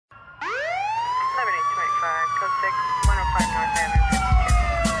105 North Avenue, 52.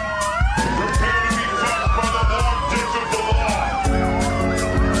 Prepare to be fucked by the vortex of the law.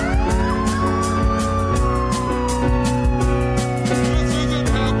 This isn't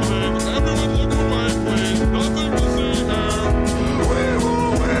happening. Everyone look away, please. Nothing to see here.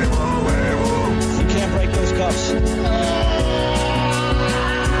 You can't break those cuffs.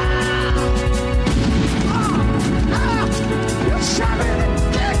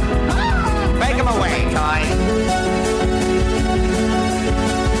 Make him away, Toy.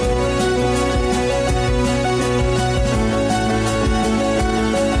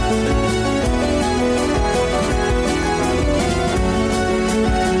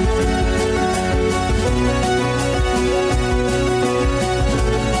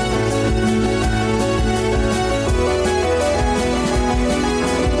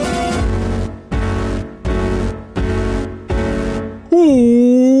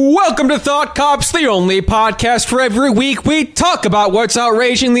 Welcome to Thought Cops, the only podcast where every week we talk about what's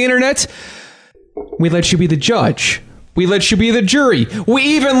outraging the internet. We let you be the judge. We let you be the jury. We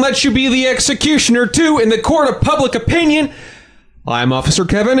even let you be the executioner, too, in the court of public opinion. I'm Officer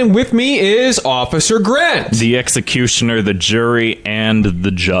Kevin, and with me is Officer Grant. The executioner, the jury, and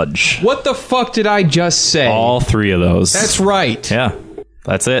the judge. What the fuck did I just say? All three of those. That's right. Yeah,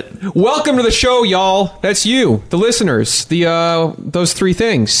 that's it. Welcome to the show, y'all. That's you, the listeners, those three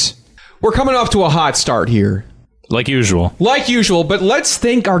things. We're coming off to a hot start here. Like usual. Like usual, but let's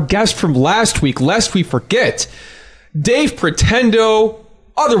thank our guest from last week, lest we forget. Dave Pretendo,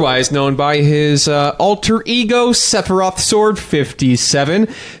 otherwise known by his alter ego, Sephiroth Sword 57.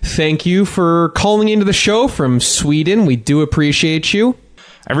 Thank you for calling into the show from Sweden. We do appreciate you.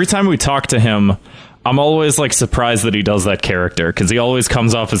 Every time we talk to him, I'm always like surprised that he does that character, because he always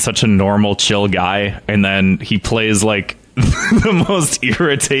comes off as such a normal, chill guy, and then he plays like the most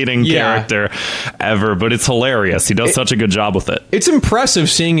irritating character ever, but it's hilarious. He does such a good job with it. It's impressive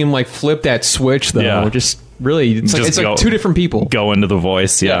seeing him like flip that switch, though. Yeah. Just really, it's like two different people. Go into the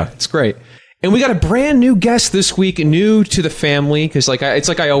voice, yeah. It's great. And we got a brand new guest this week, new to the family, because it's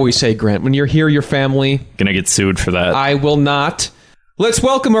like I always say, Grant, when you're here, your family. Gonna get sued for that. I will not. Let's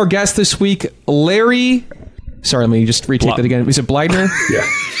welcome our guest this week, Larry. Sorry, let me just retake that again. Is it Bleidner? Yeah.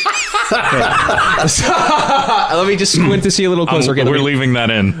 Let me just squint to see a little closer. We're leaving that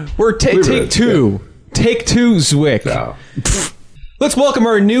in. We're take two. Yeah. Take two, Zwick. No. Let's welcome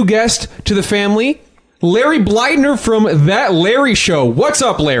our new guest to the family, Larry Bleidner from That Larry Show. What's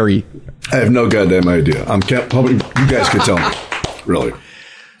up, Larry? I have no goddamn idea. You guys can tell me. Really.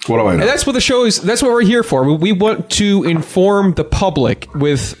 What do I know? And that's what the show is. That's what we're here for. We want to inform the public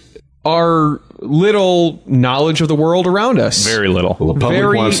with our little knowledge of the world around us. Very little. Well, the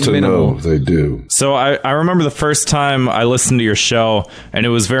public wants to know. They do. So I remember the first time I listened to your show, and it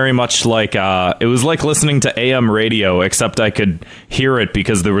was very much like it was like listening to AM radio, except I could hear it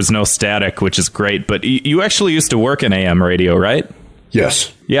because there was no static, which is great. But you actually used to work in AM radio, right?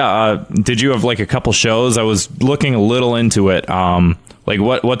 Yes. Yeah. Did you have like a couple shows? I was looking a little into it. Like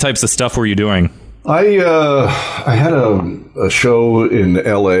what types of stuff were you doing? I had a show in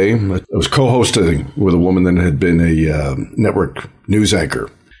L.A. I was co-hosting with a woman that had been a network news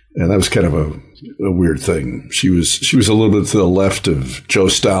anchor, and that was kind of a weird thing. She was a little bit to the left of Joe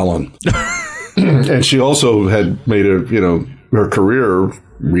Stalin, and she also had made her career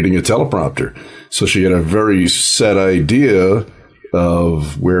reading a teleprompter. So she had a very set idea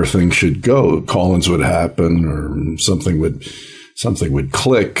of where things should go. Call-ins would happen, or something would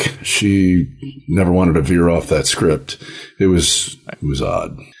click. She never wanted to veer off that script. It was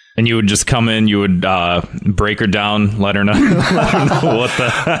odd. And you would just come in, you would break her down, let her know what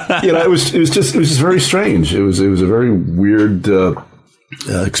the. It was just very strange. It was a very weird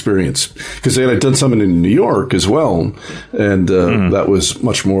experience, because they had done something in New York as well, and that was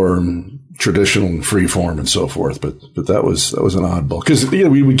much more traditional and free form and so forth, but that was an oddball, because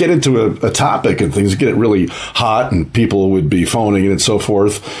we would get into a topic and things would get really hot and people would be phoning and so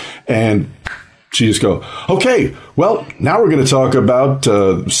forth, and she just go, okay, well, now we're going to talk about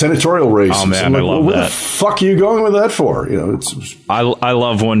senatorial races. Oh man, I love where that. The fuck are you going with that for? I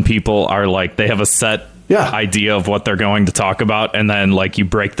love when people are like, they have a set idea of what they're going to talk about, and then like you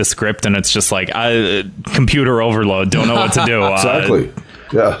break the script and it's just like computer overload, don't know what to do. Exactly.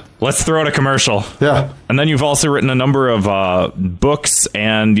 Yeah. Let's throw out a commercial. Yeah. And then you've also written a number of books,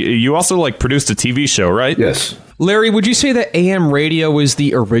 and you also like produced a TV show, right? Yes. Larry, would you say that AM radio was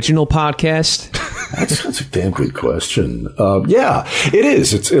the original podcast? That's a damn good question. Yeah, it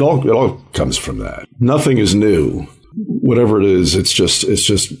is. It all comes from that. Nothing is new. Whatever it is, it's just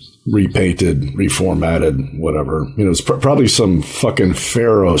repainted, reformatted, whatever. You know, it's probably some fucking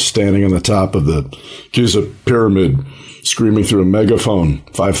pharaoh standing on the top of the Giza pyramid screaming through a megaphone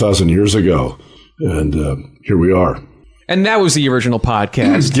 5,000 years ago. And here we are. And that was the original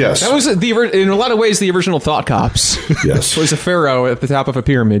podcast. Yes. That was in a lot of ways, the original Thought Cops. Yes. Was a pharaoh at the top of a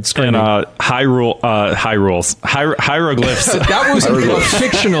pyramid screaming. And hieroglyphs. That was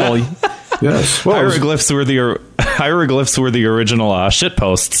fictional. Yes. Well, Hieroglyphs were the original shit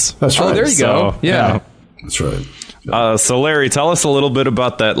posts. that's right. Oh, there you go. Yeah. That's right. So Larry, tell us a little bit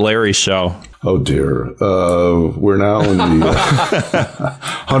about that Larry show. Oh, dear. We're now in the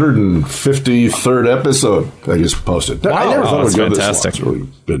 153rd episode I just posted. I never thought it would go fantastic. this long. It's really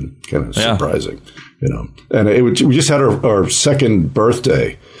been kind of surprising. You know, and we just had our second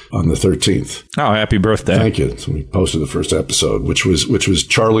birthday on the 13th. Oh, happy birthday. Thank you. So we posted the first episode, which was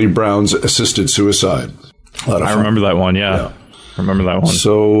Charlie Brown's assisted suicide. A lot of I fun. remember that one, yeah. I remember that one.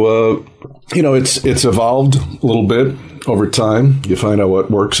 So, you know, it's evolved a little bit over time. You find out what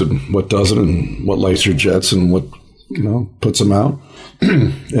works and what doesn't, and what lights your jets and what, you know, puts them out.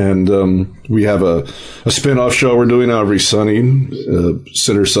 And we have a spin-off show we're doing now every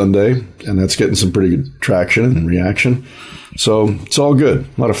Sitter Sunday, and that's getting some pretty good traction and reaction. So it's all good.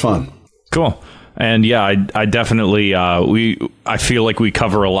 A lot of fun. Cool. And yeah, I definitely I feel like we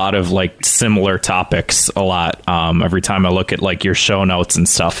cover a lot of like similar topics a lot. Every time I look at like your show notes and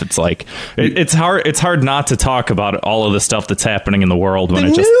stuff, it's like it's hard not to talk about all of the stuff that's happening in the world when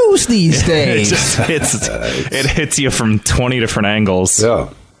News these days. it hits you from 20 different angles. Yeah.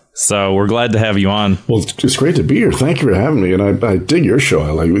 So we're glad to have you on. Well, it's great to be here. Thank you for having me. And I dig your show.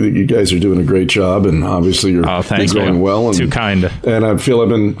 I like you guys are doing a great job, and obviously you're going well. And, too kind. And I feel I've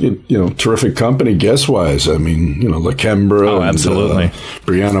been, you know, terrific company guest wise. I mean, you know, LaKembra, Oh, absolutely. and,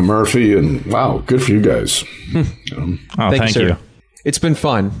 Brianna Murphy, and wow, good for you guys. Thank you. It's been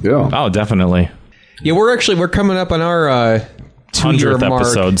fun. Yeah. Oh, definitely. Yeah, we're coming up on our 2-year 100th mark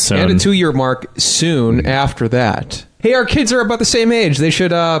episode soon. and a 2-year mark soon after that. Hey, our kids are about the same age. They should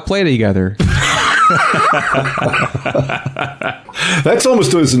play together. That's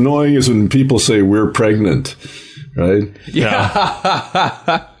almost as annoying as when people say we're pregnant, right?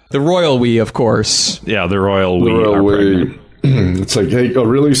 Yeah. The royal we, of course. Yeah, the royal we The royal are way. pregnant. It's like, hey, oh,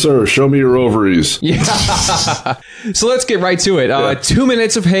 really, sir? Show me your ovaries. Yeah. So let's get right to it. 2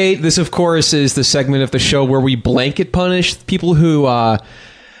 minutes of hate. This, of course, is the segment of the show where we blanket punish people who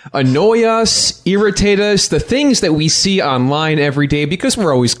annoy us, irritate us, the things that we see online every day, because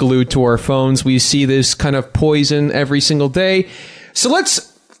we're always glued to our phones. We see this kind of poison every single day. So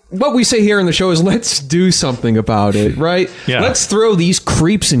what we say here in the show is let's do something about it, right? Yeah. Let's throw these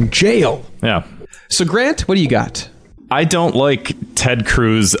creeps in jail. Yeah. So Grant, what do you got? I don't like Ted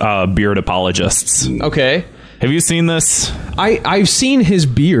Cruz beard apologists. Okay. Have you seen this? I've seen his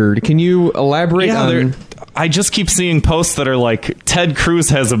beard. Can you elaborate on... I just keep seeing posts that are like, Ted Cruz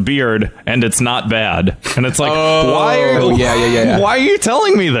has a beard and it's not bad. And it's like, yeah. Why are you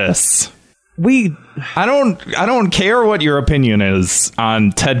telling me this? I don't care what your opinion is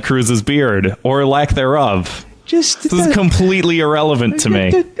on Ted Cruz's beard or lack thereof. Just This is completely irrelevant to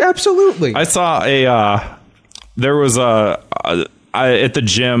me. Absolutely. I saw there was at the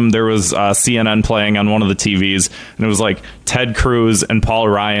gym, there was CNN playing on one of the TVs, and it was like Ted Cruz and Paul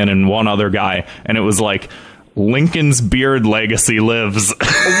Ryan and one other guy, and it was like, Lincoln's beard legacy lives.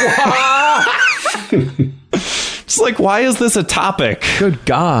 It's like, why is this a topic? Good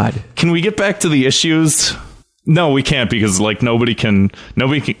God. Can we get back to the issues? No, we can't, because like nobody can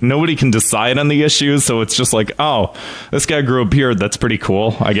decide on the issues. So it's just like, oh, this guy grew a beard. That's pretty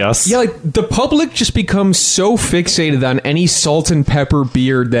cool, I guess. Yeah, like the public just becomes so fixated on any salt and pepper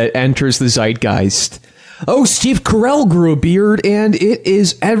beard that enters the zeitgeist. Oh, Steve Carell grew a beard, and it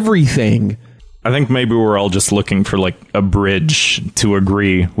is everything. I think maybe we're all just looking for like a bridge to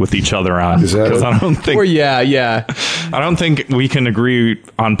agree with each other on. Is that Because it? I don't think Yeah. I don't think we can agree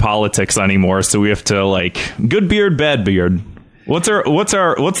on politics anymore. So we have to like good beard, bad beard. What's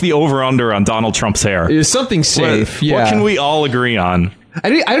the over under on Donald Trump's hair? It's something safe. What can we all agree on? I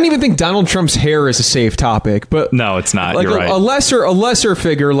don't even think Donald Trump's hair is a safe topic, but No, it's not. like You're right. a lesser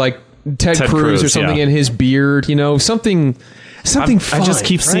figure like Ted Cruz or something yeah. in his beard, you know, something fun, I just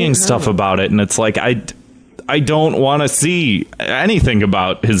keep seeing stuff about it, and it's like I don't want to see anything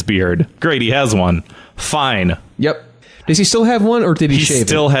about his beard. Great, he has one. Fine. Yep. Does he still have one, or did he shave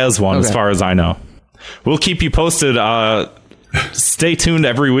Still it? has one, as Okay. far as I know. We'll keep you posted. Stay tuned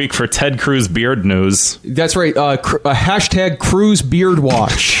every week for Ted Cruz beard news. That's right. Hashtag Cruz Beard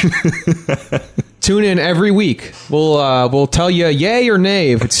Watch. Tune in every week. We'll tell you yay or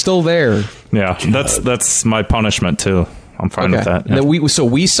nay if it's still there. Yeah, that's my punishment too. I'm fine with that. And then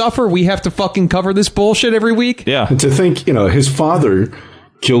we suffer. We have to fucking cover this bullshit every week. Yeah. And to think, his father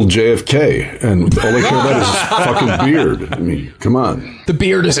killed JFK, and all they care about is his fucking beard. I mean, come on. The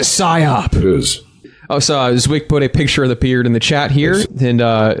beard is a psyop. It is. Oh, so Zwick put a picture of the beard in the chat here, and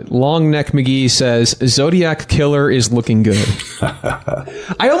Long Neck McGee says, Zodiac Killer is looking good.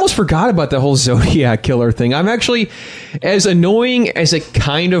 I almost forgot about the whole Zodiac Killer thing. I'm actually, as annoying as it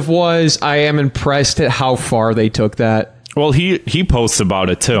kind of was, I am impressed at how far they took that. Well, he posts about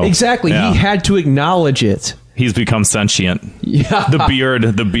it, too. Exactly. Yeah. He had to acknowledge it. He's become sentient. Yeah.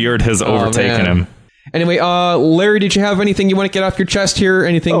 The beard has overtaken him. Anyway, Larry, did you have anything you want to get off your chest here?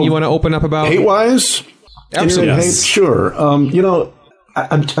 Anything you want to open up about? Hate-wise? Absolutely. Hate, sure. I'm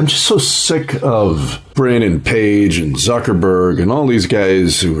just so sick of Brin and Page and Zuckerberg and all these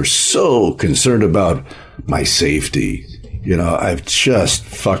guys who are so concerned about my safety. I've just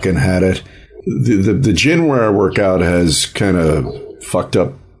fucking had it. The gym where I work out has kind of fucked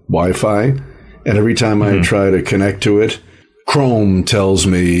up Wi-Fi, and every time I try to connect to it, Chrome tells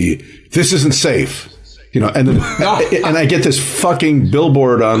me this isn't safe. And then, and I get this fucking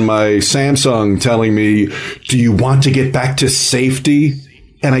billboard on my Samsung telling me, "Do you want to get back to safety?"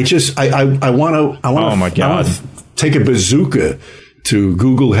 And I want to take a bazooka to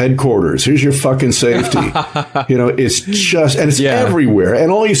Google headquarters. Here's your fucking safety. It's just, and it's everywhere. And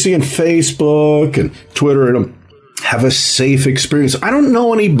all you see in Facebook and Twitter and have a safe experience. I don't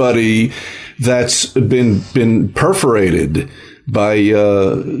know anybody that's been perforated by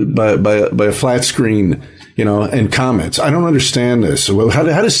a flat screen, and comments. I don't understand this. How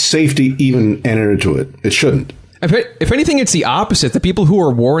does safety even enter into it? It shouldn't. If anything, it's the opposite. The people who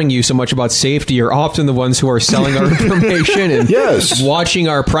are warning you so much about safety are often the ones who are selling our information and watching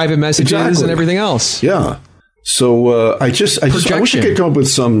our private messages and everything else. Yeah. So I wish I could come up with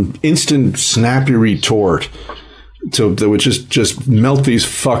some instant snappy retort that would just melt these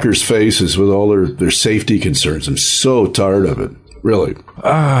fuckers' faces with all their safety concerns. I'm so tired of it. Really.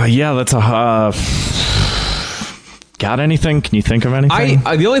 Yeah, that's a... Got anything? Can you think of anything?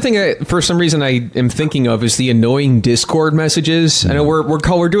 The only thing for some reason I am thinking of is the annoying Discord messages. I know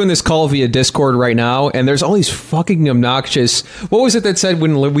we're doing this call via Discord right now, and there's all these fucking obnoxious... What was it that said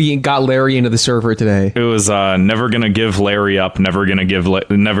when we got Larry into the server today? It was never gonna give Larry up, never gonna give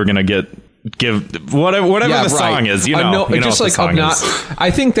whatever the song is, just like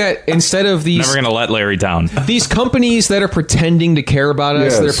I think that instead of these, never gonna let Larry down. These companies that are pretending to care about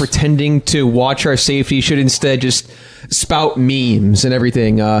us, that are pretending to watch our safety, should instead just spout memes and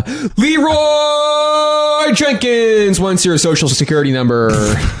everything. Leroy Jenkins wants your social security number.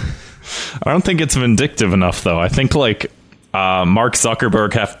 I don't think it's vindictive enough, though. I think Mark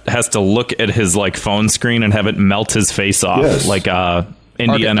Zuckerberg has to look at his phone screen and have it melt his face off,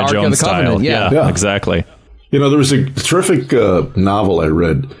 Indiana Jones style. Yeah, exactly. There was a terrific novel I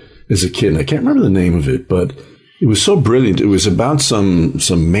read as a kid, and I can't remember the name of it, but it was so brilliant. It was about some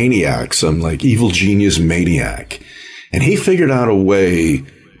maniac, some evil genius maniac, and he figured out a way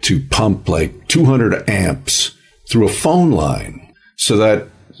to pump 200 amps through a phone line so that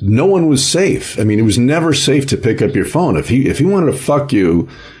no one was safe. I mean, it was never safe to pick up your phone. If he wanted to fuck you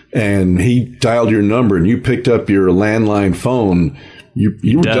and he dialed your number and you picked up your landline phone,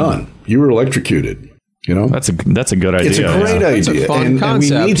 you were done. You were electrocuted. That's a good idea. It's a great idea, and we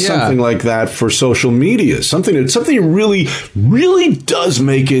need something like that for social media. Something really, really does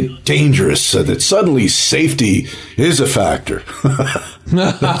make it dangerous, so that suddenly safety is a factor.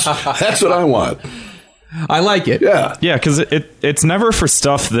 That's what I want. I like it. Yeah, because it's never for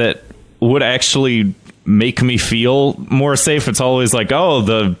stuff that would actually make me feel more safe. It's always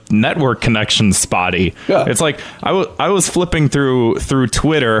the network connection's spotty. Yeah. It's I was flipping through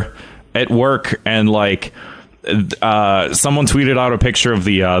Twitter at work, and someone tweeted out a picture of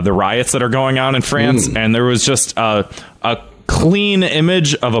the riots that are going on in France, and there was just a clean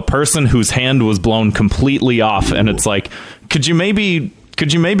image of a person whose hand was blown completely off, and it's could you maybe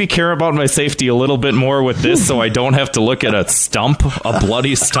care about my safety a little bit more with this, so I don't have to look at a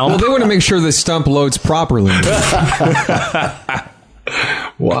bloody stump? Well, they want to make sure the stump loads properly.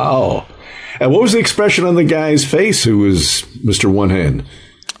 Wow. And what was the expression on the guy's face who was Mr. One Hand?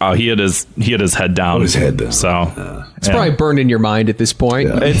 Oh, he had his head down. His head down. So it's probably burned in your mind at this point.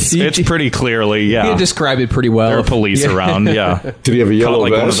 Yeah. It's pretty clearly, He described it pretty well. There are police around, Did he have a yellow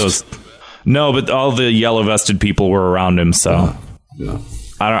vest? One of those. No, but all the yellow vested people were around him, so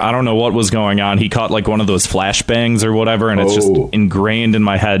I don't know what was going on. He caught one of those flashbangs or whatever, and it's just ingrained in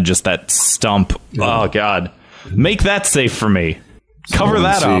my head, just that stump. Oh God, make that safe for me. Cover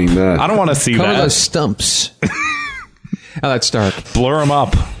that up. I don't want to see that. Cover those stumps. Oh, that's dark. Blur them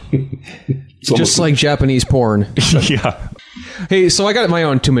up. Just like Japanese porn. Yeah. Hey, so I got my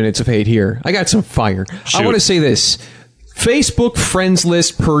own 2 minutes of hate here. I got some fire. I want to say this. Facebook friends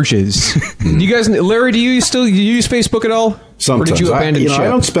list purges. You guys, Larry, do you still use Facebook at all? Sometimes. Or did you abandon ship? I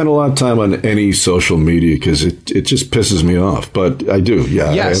don't spend a lot of time on any social media because it just pisses me off. But I do,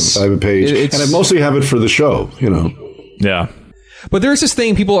 yeah. Yes. I have a page. And I mostly have it for the show, Yeah. But there's this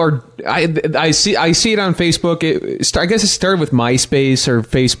thing people are. I see it on Facebook. I guess it started with MySpace or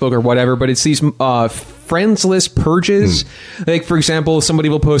Facebook or whatever. But it's these friends list purges. Like, for example, somebody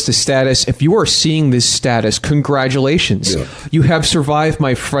will post a status. If you are seeing this status, congratulations, you have survived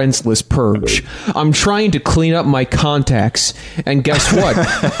my friends list purge. I'm trying to clean up my contacts, and guess what?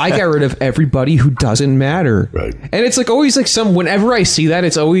 I got rid of everybody who doesn't matter. Right. And it's like always like whenever I see that,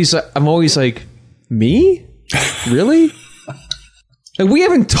 I'm always like, me, really? Like, we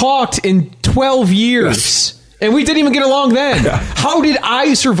haven't talked in 12 years, and we didn't even get along then. Yeah. How did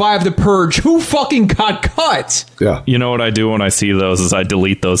I survive the purge? Who fucking got cut? Yeah. You know what I do when I see those is I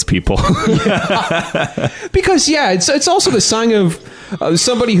delete those people. Because, it's also the sign of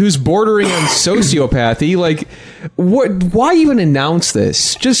somebody who's bordering on sociopathy. Like, why even announce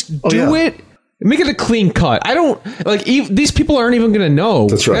this? Just do it. Make it a clean cut. I don't like these people aren't even going to know.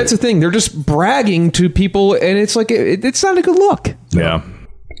 That's right. That's the thing. They're just bragging to people, and it's like it's not a good look. Yeah.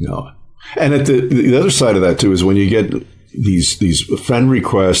 No. And at the other side of that too is when you get these friend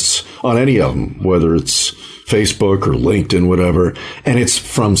requests on any of them, whether it's Facebook or LinkedIn, whatever, and it's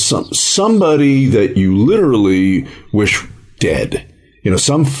from somebody that you literally wish dead.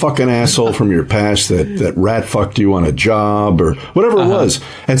 Some fucking asshole from your past that rat fucked you on a job or whatever it was,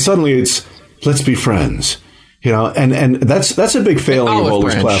 and suddenly it's, let's be friends, and that's a big failing of all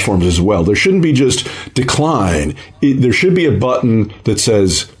these platforms as well. There shouldn't be just decline. There should be a button that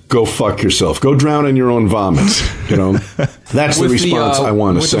says, go fuck yourself. Go drown in your own vomit. That's the response I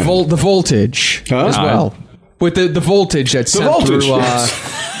want to send. The voltage as well. With the voltage that's sent through.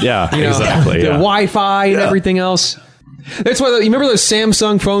 Exactly. The Wi-Fi and everything else. That's why you remember those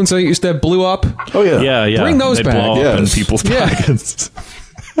Samsung phones that used to blew up? Oh, yeah. Yeah. Bring those back. Blow up in people's pockets.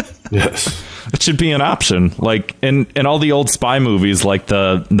 Yes. It should be an option. Like in all the old spy movies, like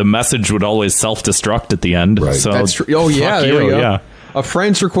the message would always self-destruct at the end. Right. So that's true. Oh, yeah. There you go. Yeah. A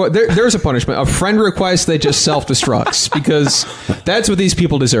friend's request. There's a punishment. A friend request that just self-destructs because that's what these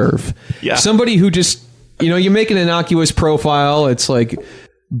people deserve. Yeah. Somebody who just, you make an innocuous profile. It's like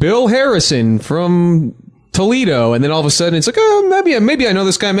Bill Harrison from Toledo, and then all of a sudden it's like, oh, maybe I know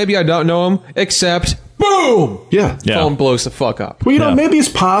this guy, maybe I don't know him, except boom, phone blows the fuck up. Well, maybe it's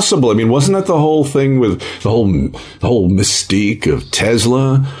possible. I mean, wasn't that the whole thing with the whole mystique of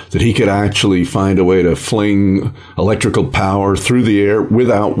Tesla, that he could actually find a way to fling electrical power through the air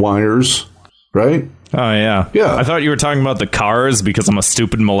without wires, right? Oh, yeah. Yeah. I thought you were talking about the cars because I'm a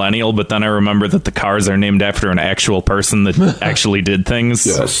stupid millennial, but then I remember that the cars are named after an actual person that actually did things.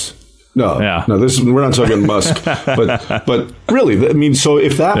 Yes. No, Yeah. no. We're not talking Musk, but really, I mean, so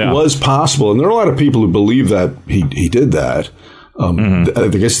if that was possible, and there are a lot of people who believe that he did that, I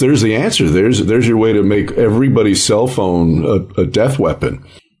guess there's the answer. There's your way to make everybody's cell phone a death weapon.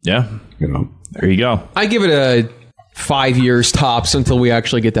 Yeah, there you go. I give it a 5 years tops until we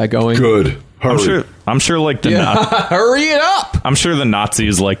actually get that going. Good. Hurry. I'm sure. Like hurry it up. I'm sure the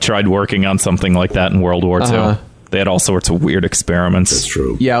Nazis tried working on something like that in World War II. They had all sorts of weird experiments. That's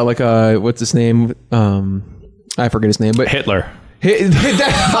true. Yeah, like what's his name? I forget his name, but Hitler.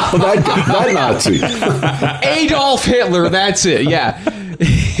 that Nazi. Adolf Hitler. That's it. Yeah,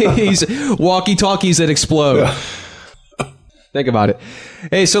 he's walkie-talkies that explode. Yeah. Think about it.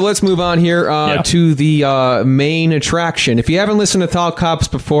 Hey, so let's move on here to the main attraction. If you haven't listened to Thought Cops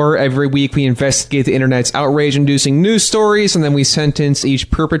before, every week we investigate the internet's outrage-inducing news stories, and then we sentence each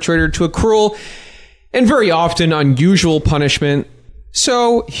perpetrator to a cruel and very often unusual punishment.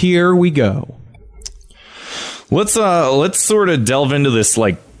 So here we go. Let's sort of delve into this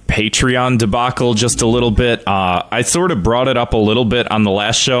Patreon debacle just a little bit. I sort of brought it up a little bit on the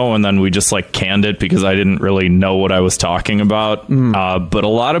last show, and then we just canned it because I didn't really know what I was talking about. But a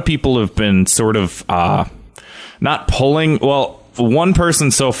lot of people have been sort of not pulling. Well, one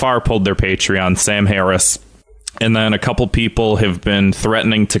person so far pulled their Patreon, Sam Harris. And then a couple people have been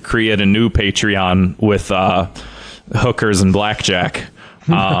threatening to create a new Patreon with hookers and blackjack.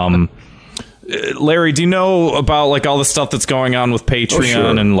 Larry, do you know about all the stuff that's going on with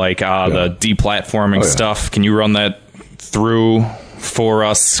Patreon and the deplatforming stuff? Can you run that through for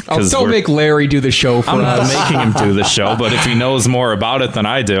us? Don't make Larry do the show for us. I'm not making him do the show, but if he knows more about it than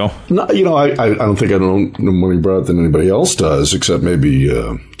I do. No, I don't think I know more about it than anybody else does, except maybe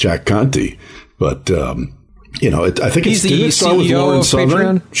Jack Conte. But I think he's the didn't it start with CEO Lauren of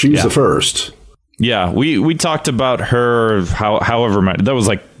Southern? Patreon? She was the first. Yeah, we talked about her. However, that was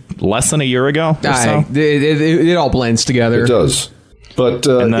like less than a year ago. Or so. It all blends together. It does. But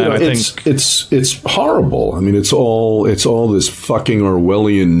it's horrible. I mean, it's all this fucking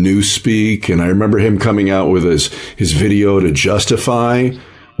Orwellian newspeak. And I remember him coming out with his video to justify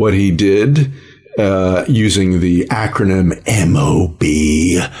what he did using the acronym MOB.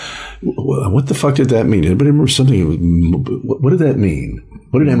 What the fuck did that mean? Anybody remember something? What did that mean?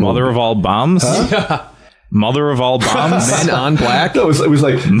 What did MOB? Mother of all bombs? Huh? Mother of all bombs? Men on black? No, it was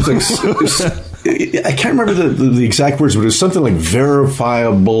like I can't remember the exact words, but it was something like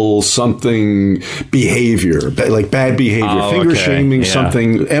verifiable something behavior, like bad behavior, finger shaming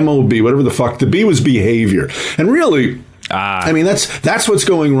something, MOB, whatever the fuck. The B was behavior. And really, I mean, that's what's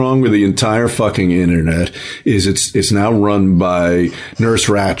going wrong with the entire fucking internet. Is it's now run by Nurse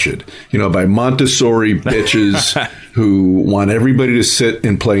Ratched, by Montessori bitches who want everybody to sit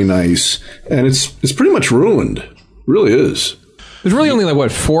and play nice, and it's pretty much ruined. It really is. There's really only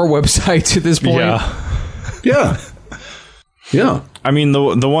 4 websites at this point. Yeah. I mean,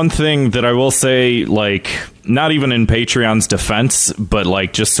 the one thing that I will say, not even in Patreon's defense,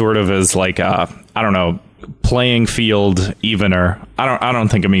 but just sort of as I don't know, playing field evener. I don't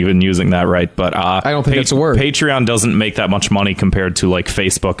think I'm even using that right, but I don't think that's a word. Patreon doesn't make that much money compared to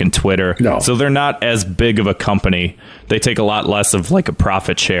Facebook and Twitter. No. So they're not as big of a company. They take a lot less of a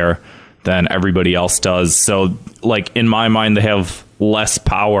profit share than everybody else does. So in my mind, they have less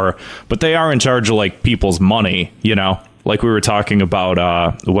power, but they are in charge of people's money, Like we were talking about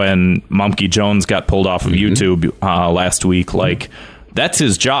when Mumkey Jones got pulled off of YouTube last week, that's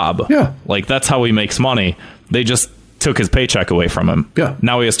his job. Yeah. That's how he makes money. They just took his paycheck away from him. Yeah.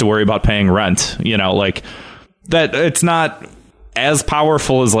 Now he has to worry about paying rent. That it's not as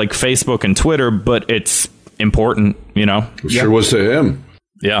powerful as Facebook and Twitter, but it's important, It sure was to him.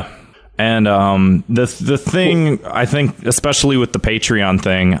 Yeah. And the thing, I think, especially with the Patreon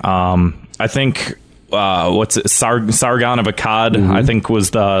thing, I think Sargon of Akkad, I think,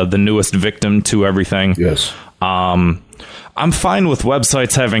 was the newest victim to everything. Yes. I'm fine with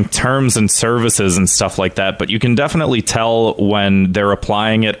websites having terms and services and stuff like that, but you can definitely tell when they're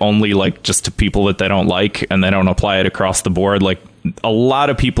applying it only just to people that they don't like, and they don't apply it across the board. A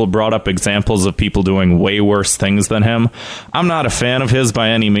lot of people brought up examples of people doing way worse things than him. I'm not a fan of his by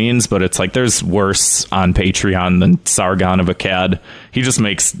any means, but it's there's worse on Patreon than Sargon of Akkad. He just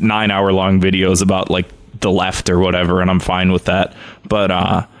makes 9-hour-long videos about the left or whatever, and I'm fine with that.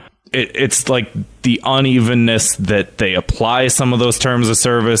 But it's the unevenness that they apply some of those terms of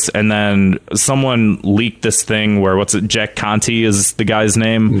service, and then someone leaked this thing where Jack Conte is the guy's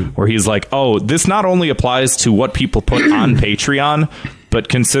name, where he's this not only applies to what people put on Patreon, but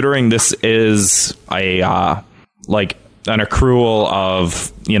considering this is a an accrual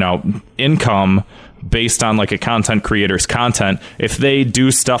of income based on a content creator's content, if they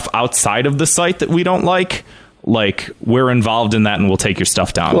do stuff outside of the site that we don't like, we're involved in that and we'll take your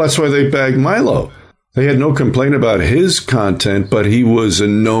stuff down. Well, that's why they bagged Milo. They had no complaint about his content, but he was a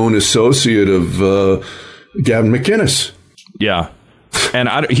known associate of Gavin McInnes. Yeah.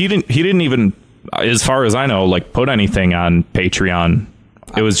 And he didn't even, as far as I know, put anything on Patreon.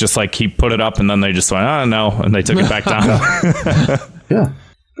 It was just he put it up and then they just went, oh, no, and they took it back down. Yeah.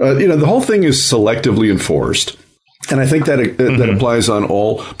 The whole thing is selectively enforced. And I think that that applies on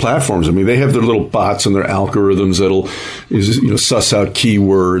all platforms. I mean, they have their little bots and their algorithms that'll suss out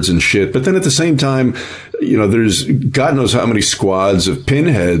keywords and shit. But then at the same time, there's God knows how many squads of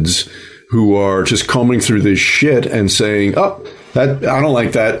pinheads who are just combing through this shit and saying, "Oh, that I don't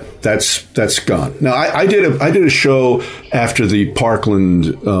like that. That's gone." Now, I did a show after the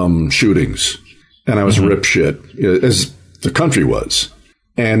Parkland shootings, and I was rip shit as the country was.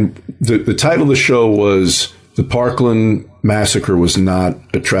 And the title of the show was "The Parkland Massacre Was Not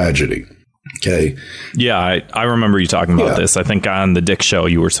a Tragedy." Okay. Yeah, I remember you talking about this. I think on the Dick Show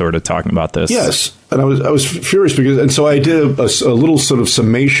you were sort of talking about this. Yes, and I was furious and so I did a little sort of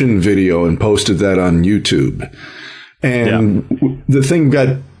summation video and posted that on YouTube, and the thing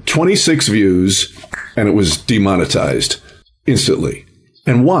got 26 views, and it was demonetized instantly.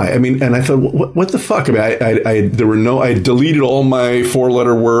 And why? I mean, and I thought, what the fuck? I mean, I deleted all my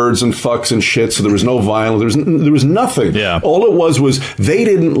 4-letter words and fucks and shit. So there was no violence. There was nothing. Yeah. All it was they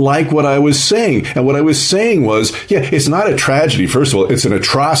didn't like what I was saying. And what I was saying was, it's not a tragedy. First of all, it's an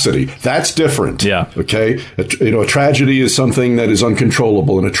atrocity. That's different. Yeah. Okay. A tragedy is something that is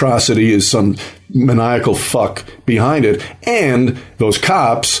uncontrollable. An atrocity is some maniacal fuck behind it. And those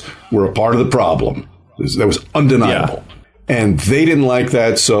cops were a part of the problem. That was undeniable. Yeah. And they didn't like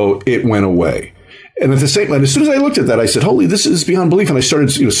that, so it went away. And at the same time, as soon as I looked at that, I said, holy, this is beyond belief. And I started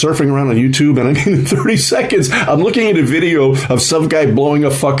surfing around on YouTube. And I mean, in 30 seconds, I'm looking at a video of some guy blowing a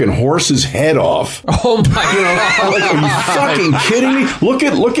fucking horse's head off. Oh, my God. I'm like, are you fucking kidding me?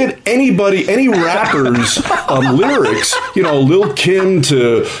 Look at anybody, any rapper's lyrics, Lil Kim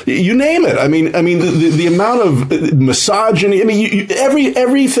to, you name it. I mean, the amount of misogyny, I mean,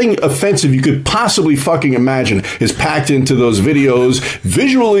 everything offensive you could possibly fucking imagine is packed into those videos,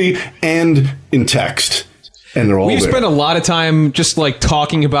 visually and in text. And they're all We've spent a lot of time just like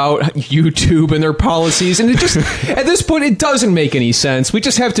talking about YouTube and their policies, and it just at this point it doesn't make any sense. We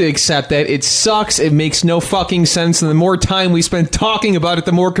just have to accept that it sucks. It makes no fucking sense, and the more time we spend talking about it,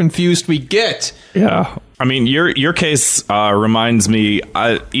 the more confused we get. Yeah. I mean, your case reminds me,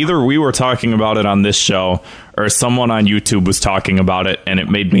 either we were talking about it on this show or someone on YouTube was talking about it, and it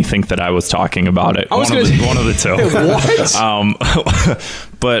made me think that I was talking about it. One of the two. What?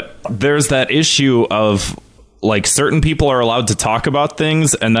 But there's that issue of, like, certain people are allowed to talk about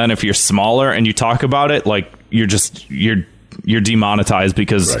things, and then if you're smaller and you talk about it, like, you're demonetized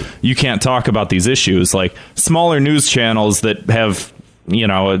because you can't talk about these issues. Like, smaller news channels that have,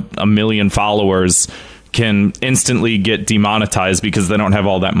 a million followers can instantly get demonetized because they don't have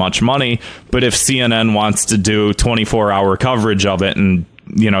all that much money. But if CNN wants to do 24-hour coverage of it and,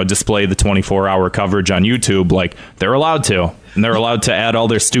 display the 24-hour coverage on YouTube, like, they're allowed to. And they're allowed to add all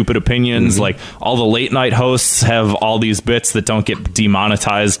their stupid opinions. Like, all the late night hosts have all these bits that don't get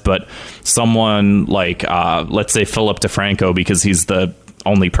demonetized, but someone like, let's say Philip DeFranco, because he's the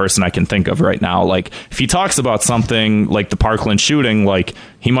only person I can think of right now, like, if he talks about something like the Parkland shooting, like,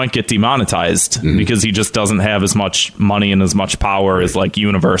 he might get demonetized because he just doesn't have as much money and as much power as, like,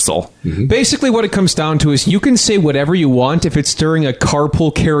 Universal. Basically what it comes down to is you can say whatever you want if it's during a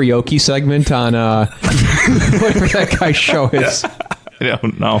carpool karaoke segment on whatever that guy's show is. I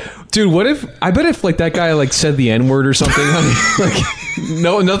don't know, dude. I bet if like that guy like said the N-word or something, like,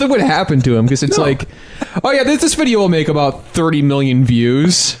 nothing would happen to him, because it's like, oh yeah, this video will make about 30 million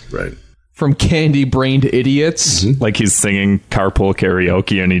views, right, from candy-brained idiots. Like, he's singing carpool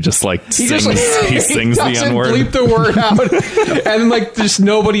karaoke and he just sings the N-word, bleep the word out, and then like there's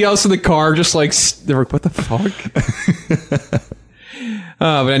nobody else in the car, just like they're like, what the fuck?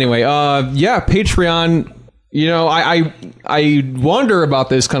 But anyway, yeah, Patreon. I wonder about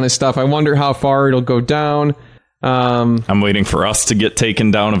this kind of stuff. I wonder how far it'll go down. I'm waiting for us to get taken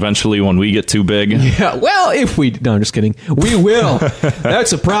down eventually when we get too big. Yeah, well, no, I'm just kidding. We will.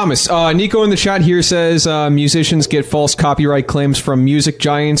 That's a promise. Nico in the chat here says musicians get false copyright claims from music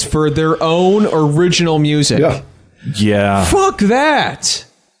giants for their own original music. Yeah. Fuck that.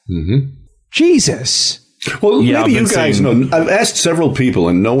 Jesus. Well, maybe you guys know. I've asked several people,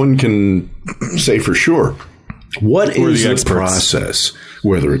 and no one can say for sure. What is the process,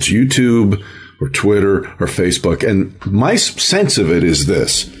 whether it's YouTube or Twitter or Facebook? And my sense of it is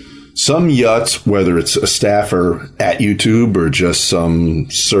this. Some yuts, whether it's a staffer at YouTube or just some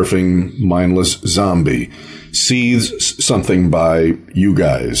surfing mindless zombie, sees something by you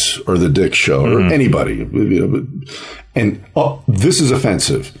guys or The Dick Show or anybody, and this is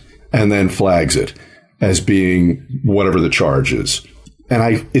offensive, and then flags it as being whatever the charge is.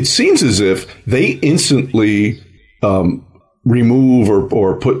 And it seems as if they instantly remove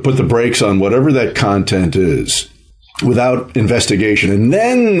or put the brakes on whatever that content is without investigation. And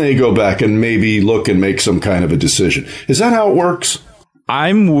then they go back and maybe look and make some kind of a decision. Is that how it works?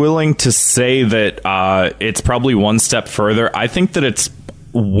 I'm willing to say that it's probably one step further. I think that it's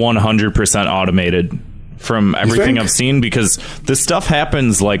 100% automated from everything I've seen, because this stuff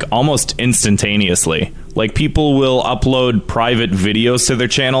happens like almost instantaneously. Like, people will upload private videos to their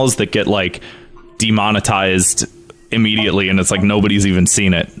channels that get like demonetized immediately, and it's like nobody's even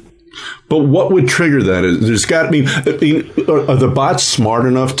seen it. But what would trigger that? There's got to be. Are the bots smart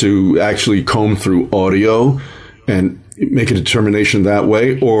enough to actually comb through audio and make a determination that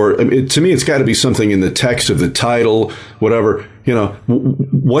way? Or to me, it's got to be something in the text of the title, whatever.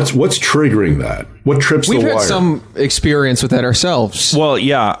 What's triggering that? What trips the wire? We've had some experience with that ourselves. Well,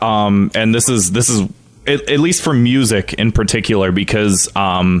 yeah, and this is at least for music in particular, because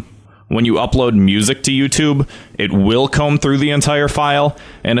when you upload music to YouTube, it will comb through the entire file,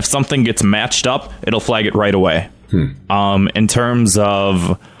 and if something gets matched up, it'll flag it right away. In terms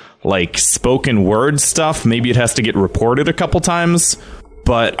of like spoken word stuff, maybe it has to get reported a couple times,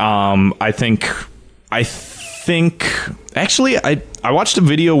 but I think actually I watched a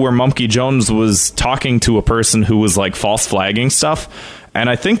video where Mumkey Jones was talking to a person who was like false flagging stuff, and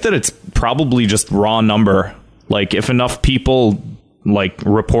I think that it's probably just raw number. Like, if enough people like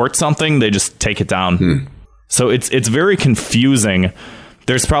report something, they just take it down. So it's very confusing,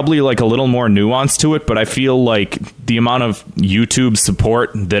 there's probably like a little more nuance to it, but I feel like the amount of YouTube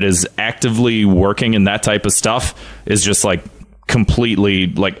support that is actively working in that type of stuff is just like completely,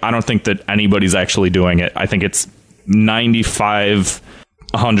 like, I don't think that anybody's actually doing it. I think it's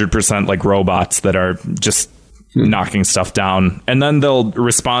 100% like robots that are just knocking stuff down, and then they'll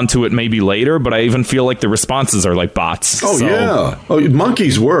respond to it maybe later, but I even feel like the responses are like bots. Oh, yeah. Oh,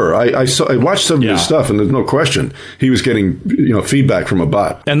 monkeys were. I watched some of his stuff, and there's no question he was getting feedback from a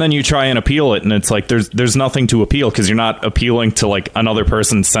bot. And then you try and appeal it, and it's like there's nothing to appeal, because you're not appealing to like another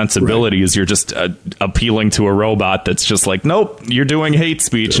person's sensibilities. Right. You're just appealing to a robot that's just like, nope, you're doing hate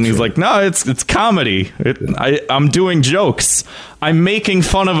speech. That's and he's like, no, it's comedy. I'm doing jokes. I'm making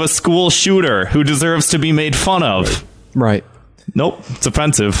fun of a school shooter who deserves to be made fun of. Right. Nope, it's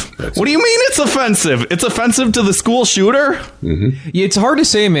offensive. What do you mean it's offensive? It's offensive to the school shooter? Mm-hmm. Yeah, it's hard to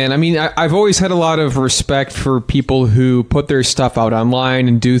say, man. I mean, I've always had a lot of respect for people who put their stuff out online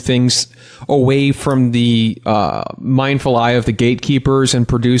and do things away from the mindful eye of the gatekeepers and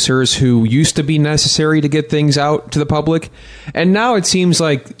producers who used to be necessary to get things out to the public. And now it seems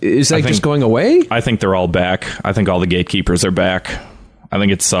like, is that just going away? I think they're all back. I think all the gatekeepers are back. I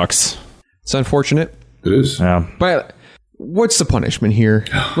think it sucks. It's unfortunate. It is. Yeah. But what's the punishment here?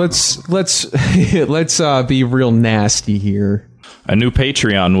 Let's be real nasty here. A new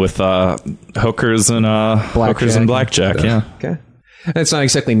Patreon with hookers and blackjack. Yeah. Okay. That's not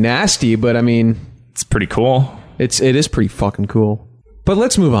exactly nasty, but I mean, it's pretty cool. It is pretty fucking cool. But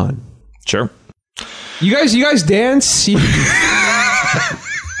let's move on. Sure. You guys dance?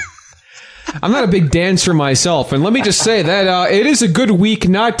 I'm not a big dancer myself, and let me just say that it is a good week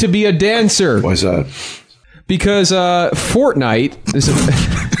not to be a dancer. Why's that? Because Fortnite is a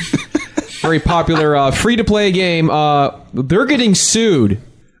very popular free-to-play game. They're getting sued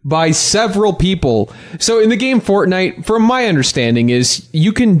by several people. So in the game Fortnite, from my understanding, is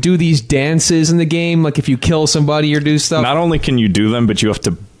you can do these dances in the game, like if you kill somebody or do stuff. Not only can you do them, but you have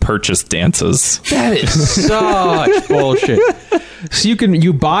to purchase dances. That is such bullshit. So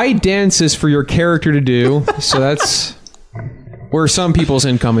you buy dances for your character to do. So that's where some people's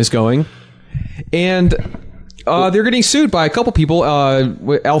income is going. And they're getting sued by a couple people.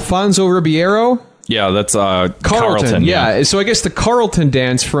 Alfonso Ribeiro. Yeah, that's Carlton. Yeah. So I guess the Carlton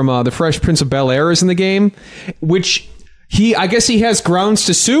dance from the Fresh Prince of Bel-Air is in the game, which I guess he has grounds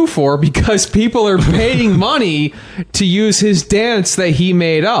to sue for because people are paying money to use his dance that he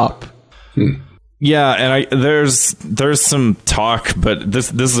made up. Yeah, and there's some talk, but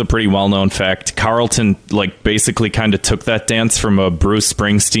this is a pretty well-known fact. Carlton basically kind of took that dance from a Bruce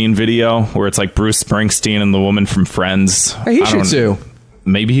Springsteen video where it's like Bruce Springsteen and the woman from Friends. He should sue.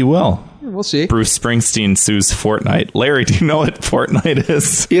 Maybe he will. We'll see. Bruce Springsteen sues Fortnite. Larry, do you know what Fortnite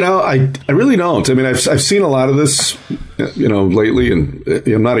is? I really don't. I mean, I've seen a lot of this, lately, and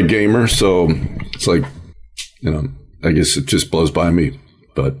I'm not a gamer, so it's like, I guess it just blows by me.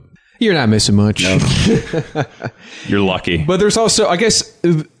 But you're not missing much. No. You're lucky. But there's also, I guess,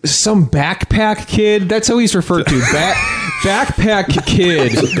 some backpack kid. That's how he's referred to. Backpack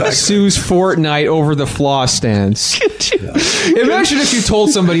kid sues Fortnite over the floss dance. Imagine if you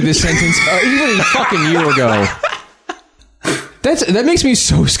told somebody this sentence even a fucking year ago. That makes me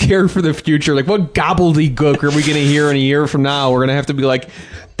so scared for the future. Like, what gobbledygook are we going to hear in a year from now? We're going to have to be like,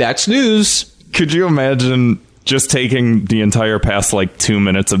 that's news. Could you imagine just taking the entire past 2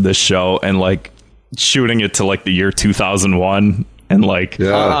 minutes of this show and shooting it to the year 2001 and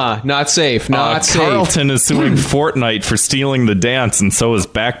not safe, not safe. Carlton is suing Fortnite for stealing the dance, and so is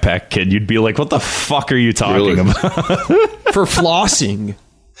Backpack Kid. You'd be like, what the fuck are you talking about? For flossing.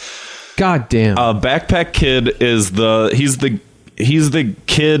 God damn. Backpack Kid is he's the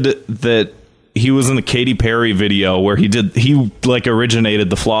kid that he was in the Katy Perry video where he originated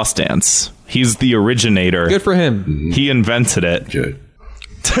the floss dance. He's the originator. Good for him. Mm-hmm. He invented it. Good.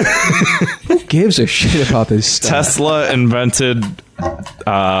 Who gives a shit about this stuff? Tesla invented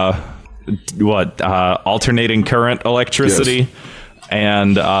alternating current electricity, yes.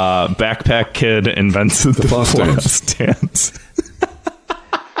 And Backpack Kid invented the floss dance.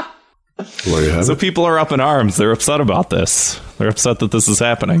 So people are up in arms. They're upset about this. They're upset that this is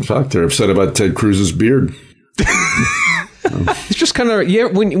happening. Fuck, they're upset about Ted Cruz's beard. It's just kind of, yeah.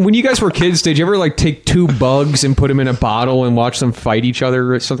 When you guys were kids, did you ever take two bugs and put them in a bottle and watch them fight each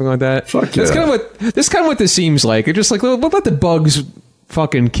other or something like that? Fuck yeah. That's kind of what this seems like. It's just let the bugs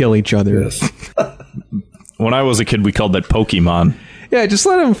fucking kill each other. Yes. When I was a kid, we called that Pokemon. Yeah, just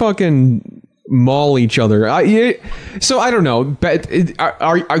let them fucking maul each other. So I don't know.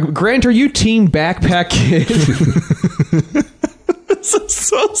 Grant, are you team Backpack Kid? This is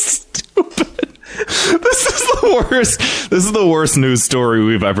so stupid. This is the worst. This is the worst news story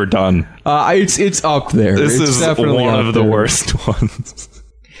we've ever done. It's up there. This It's is definitely one up of the there. worst ones.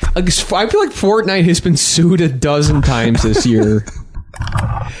 I feel like Fortnite has been sued a dozen times this year.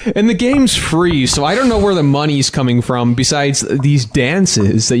 And the game's free, so I don't know where the money's coming from besides these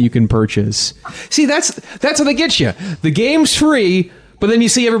dances that you can purchase. See, that's how they get you. The game's free, but then you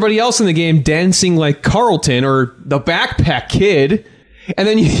see everybody else in the game dancing like Carlton or the Backpack Kid, and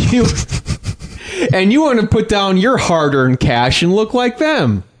then you and you want to put down your hard-earned cash and look like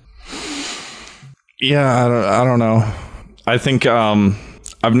them. Yeah, I don't know. I think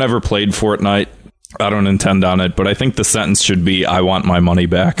I've never played Fortnite. I don't intend on it, but I think the sentence should be, I want my money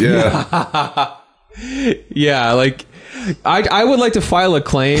back. Yeah. Yeah, like I would like to file a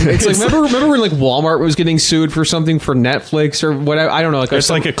claim. It's like remember when like Walmart was getting sued for something for Netflix or whatever. I don't know. Like, It's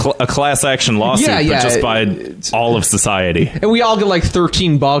like a class action lawsuit, Yeah, but just by all of society. and we all get like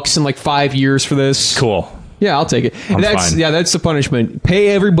 $13 and like 5 years for this. Cool. Yeah, I'll take it. I'm That's fine. Yeah, that's the punishment. Pay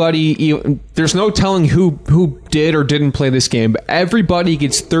everybody. There's no telling who did or didn't play this game, but everybody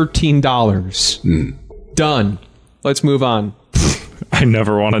gets $13. Done. Let's move on. I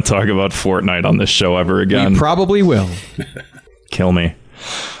never want to talk about Fortnite on this show ever again. You probably will. Kill me.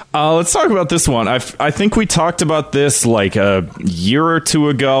 Let's talk about this one. I think we talked about this like a year or two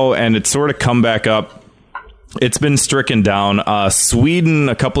ago, and it's sort of come back up. It's been stricken down. Sweden,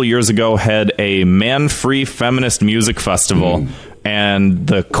 a couple years ago, had a man-free feminist music festival, and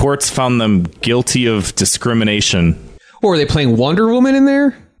the courts found them guilty of discrimination. Or are they playing Wonder Woman in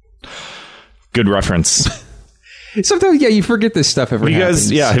there? Good reference. Sometimes, yeah, you forget this stuff every happens.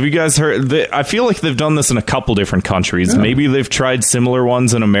 Have you guys heard? I feel like they've done this in a couple different countries. Yeah. Maybe they've tried similar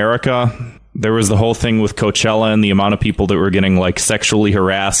ones in America. There was the whole thing with Coachella and the amount of people that were getting like sexually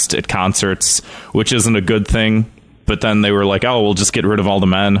harassed at concerts, which isn't a good thing. But then they were like, oh, we'll just get rid of all the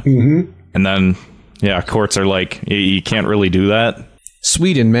men. Mm-hmm. And then, yeah, courts are like, you can't really do that.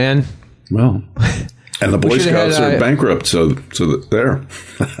 Sweden, man. Well, and the Boy Scouts are bankrupt, so that there.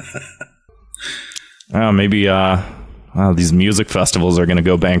 Maybe these music festivals are going to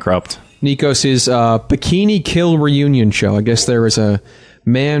go bankrupt. Nico says, Bikini Kill reunion show. I guess there was a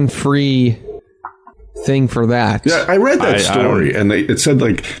man-free thing for that. Yeah, I read that story, and it said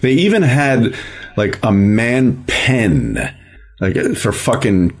like they even had like a man pen, like for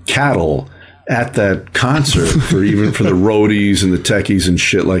fucking cattle at that concert for the roadies and the techies and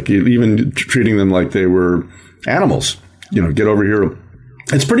shit. Like even treating them like they were animals. You know, get over here.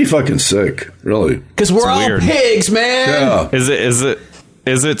 It's pretty fucking sick, really. Because we're all weird. pigs, man. Yeah.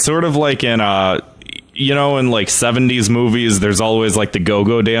 Is it sort of like in in like 70s movies, there's always like the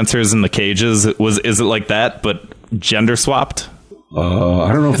go-go dancers in the cages. Is it like that, but gender swapped?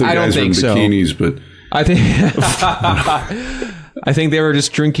 I don't know if the guys were in bikinis, but I think I think they were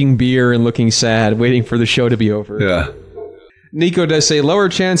just drinking beer and looking sad, waiting for the show to be over. Yeah. Nico does say lower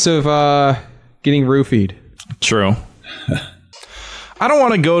chance of getting roofied. True. I don't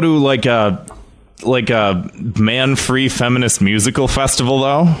want to go to like a man-free feminist musical festival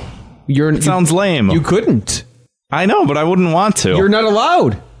though. It sounds lame. You couldn't. I know, but I wouldn't want to. You're not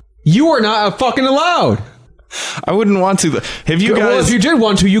allowed. You are not fucking allowed. I wouldn't want to. Have you guys? Well, if you did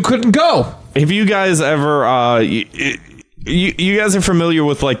want to, you couldn't go. Have you guys ever? You guys are familiar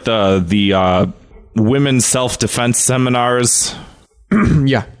with like the women's self-defense seminars?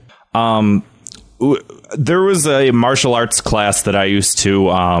 Yeah. There was a martial arts class that I used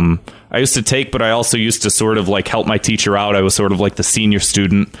to take, but I also used to sort of like help my teacher out. I was sort of like the senior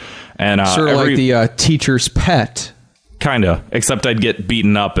student, and sort of like the teacher's pet. Kinda, except I'd get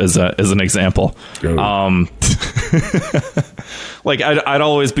beaten up as an example. Like I'd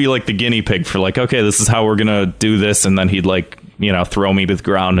always be like the guinea pig for like, okay, this is how we're gonna do this, and then he'd like throw me to the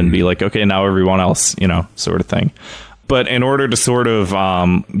ground and be like, okay, now everyone else, sort of thing. But in order to sort of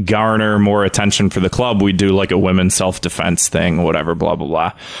garner more attention for the club, we do like a women's self-defense thing, whatever, blah, blah,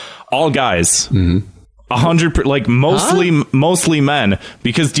 blah. All guys. 100%, like mostly men.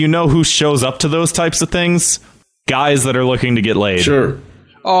 Because do you know who shows up to those types of things? Guys that are looking to get laid. Sure.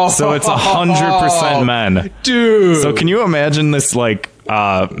 Oh, so it's 100% men. Dude. So can you imagine this like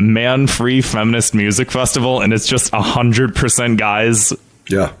man-free feminist music festival, and it's just 100% guys?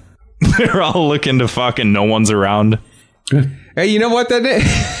 Yeah. They're all looking to fucking no one's around. Hey, you know what?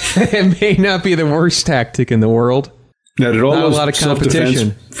 It may not be the worst tactic in the world. Now, did all Not a those lot of self-defense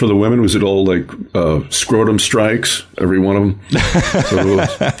competition. for the women, was it all like scrotum strikes, every one of them? So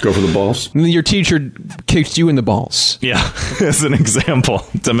go for the balls? And then your teacher kicked you in the balls. Yeah, as an example,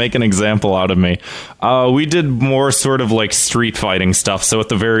 to make an example out of me. We did more sort of like street fighting stuff, so at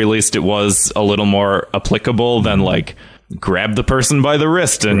the very least it was a little more applicable than like grab the person by the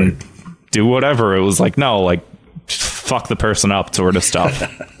wrist and do whatever. It was like, no, like fuck the person up sort of stuff.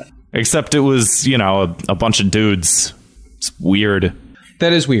 Except it was, you know, a bunch of dudes. It's weird.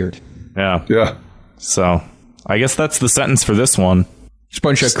 That is weird. Yeah. Yeah. So I guess that's the sentence for this one.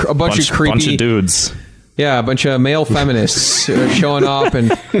 Just a bunch of creepy bunch of dudes. Yeah, a bunch of male feminists showing up, and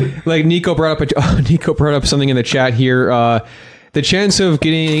like Nico brought up something in the chat here. The chance of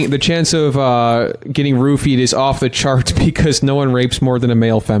getting roofied is off the charts because no one rapes more than a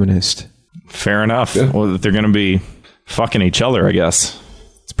male feminist. Fair enough. Yeah. Well, they're going to be fucking each other, I guess.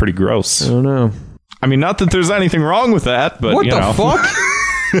 It's pretty gross. I don't know. I mean, not that there's anything wrong with that, but What you the know.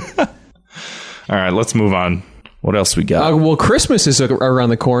 fuck? All right, let's move on. What else we got? Well, Christmas is around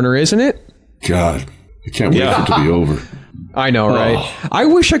the corner, isn't it? God, I can't wait for it to be over. I know, right? I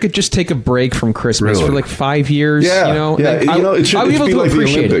wish I could just take a break from Christmas Really? for like 5 years. Yeah, you know, yeah. And It should I'll be able be to like the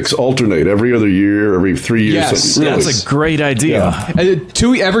appreciate Olympics, alternate every other year, every 3 years. Yes, something. Really. That's a great idea. it.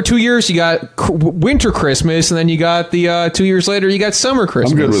 Every 2 years, you got winter Christmas, and then you got the 2 years later, you got summer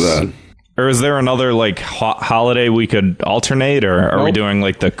Christmas. I'm good with that. Or is there another like holiday we could alternate, or are we Nope. doing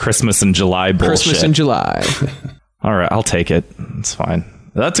like the Christmas in July bullshit? Christmas in July. All right, I'll take it. It's fine.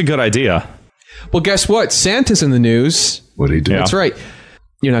 That's a good idea. Well, guess what? Santa's in the news. What do you do? Yeah. That's right.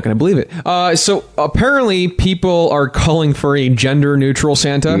 You're not going to believe it. So apparently people are calling for a gender-neutral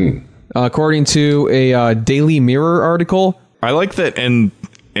Santa, according to a Daily Mirror article. I like that in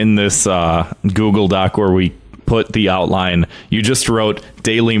this Google Doc where we put the outline, you just wrote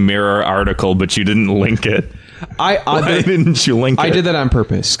Daily Mirror article, but you didn't link it. Why didn't you link it? I did that on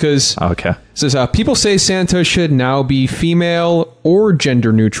purpose because Okay. it says people say Santa should now be female or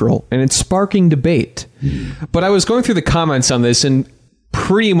gender neutral, and it's sparking debate. But I was going through the comments on this, and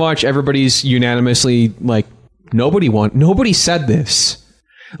pretty much everybody's unanimously like, nobody said this.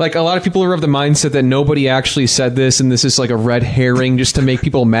 Like, a lot of people are of the mindset that nobody actually said this, and this is like a red herring just to make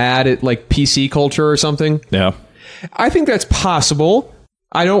people mad at like PC culture or something. Yeah. I think that's possible.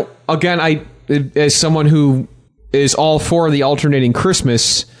 As someone who is all for the alternating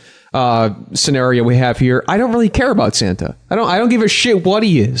Christmas scenario we have here, I don't really care about Santa. I don't give a shit what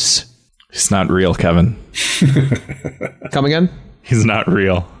he is. He's not real, Kevin. Come again? He's not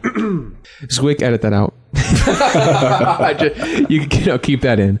real. Squeak, edit that out. you know, keep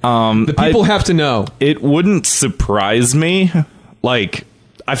that in. The people have to know. It wouldn't surprise me. Like,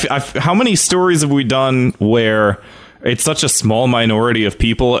 how many stories have we done where it's such a small minority of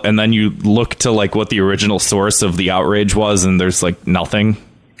people, and then you look to like what the original source of the outrage was, and there's like nothing.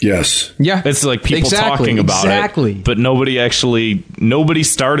 Yes. Yeah, It's like people talking about it, but nobody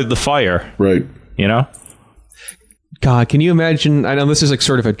started the fire. Right. You know? God, can you imagine? I know this is like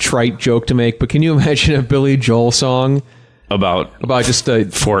sort of a trite joke to make, but can you imagine a Billy Joel song About just a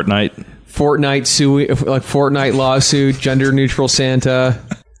Fortnite. Fortnite lawsuit, gender neutral Santa,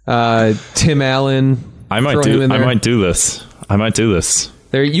 Tim Allen? I might do this.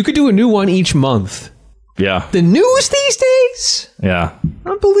 There, you could do a new one each month. Yeah. The news these days, Yeah.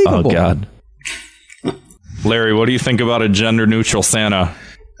 unbelievable. Oh God. Larry, what do you think about a gender neutral Santa?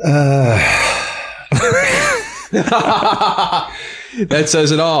 That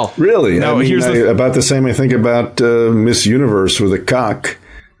says it all. Really? No, here's about the same I think about Miss Universe with a cock.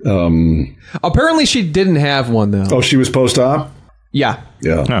 Apparently, she didn't have one though. Oh, she was post-op? Yeah,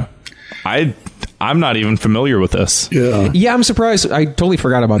 Yeah. Huh. I'm not even familiar with this. yeah. I'm surprised. I totally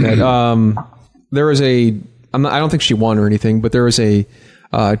forgot about that. There was I don't think she won or anything, but there was a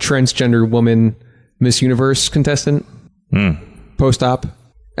transgender woman Miss Universe contestant post-op.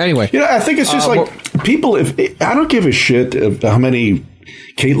 Anyway, You know, I think it's just people, I don't give a shit of how many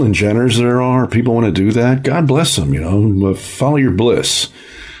Caitlyn Jenners there are. People want to do that. God bless them, you know, follow your bliss.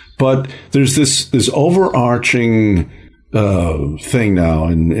 But there's this overarching thing now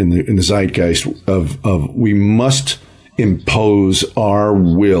in the zeitgeist of we must impose our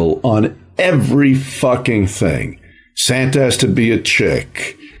will on every fucking thing. Santa has to be a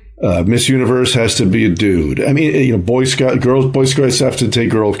chick. Miss Universe has to be a dude. I mean, you know, Boy Scouts have to take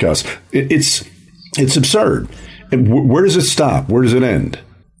Girl Scouts. It's absurd. And where does it stop? Where does it end?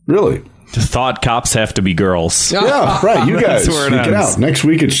 Really? The thought cops have to be girls. Yeah, right. You guys, That's where it sneak it ends. out. Next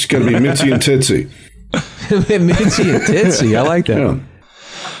week it's going to be Mitzi and Titsy. Mitzi and Titsy. I like that. Yeah.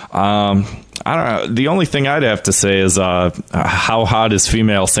 I don't know. The only thing I'd have to say is how hot is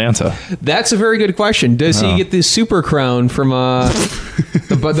female Santa? That's a very good question. Does he get the super crown from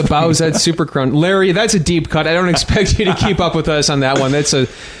the Bowsette super crown? Larry, that's a deep cut. I don't expect you to keep up with us on that one. That's a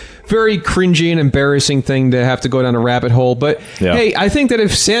very cringy and embarrassing thing to have to go down a rabbit hole. But Yeah. hey, I think that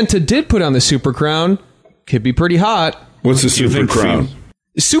if Santa did put on the super crown, could be pretty hot. What's the You super think crown?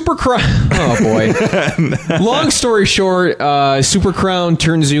 Super Crown. Oh boy. Long story short, Super Crown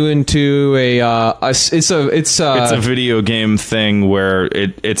turns you into it's a video game thing where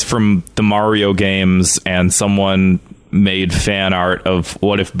it's from the Mario games, and someone made fan art of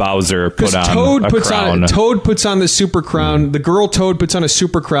what if Bowser put on Toad a crown. Toad puts on the Super Crown. The girl Toad puts on a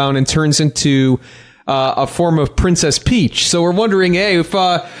Super Crown and turns into a form of Princess Peach. So we're wondering, hey,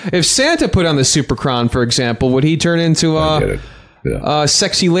 if Santa put on the Super Crown, for example, would he turn into a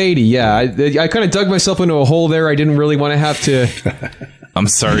sexy lady? Yeah, I kind of dug myself into a hole there. I didn't really want to have to. I'm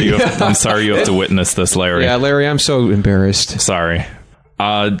sorry you have to witness this, Larry. Yeah, Larry, I'm so embarrassed. Sorry.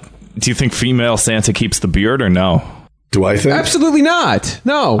 Do you think female Santa keeps the beard or no? Do I think? Absolutely not.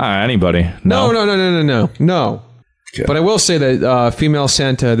 No. Anybody? No. Okay. But I will say that female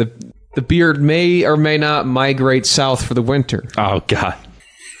Santa, the beard may or may not migrate south for the winter. Oh, God.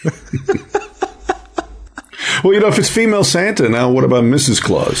 Well, if it's female Santa, now what about Mrs.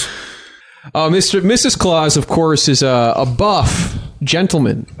 Claus? Mrs. Claus, of course, is a buff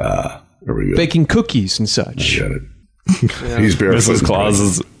gentleman. There we go. Baking cookies and such. I got it. He's barefoot. Mrs. Claus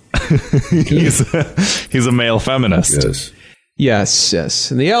is... he's a male feminist.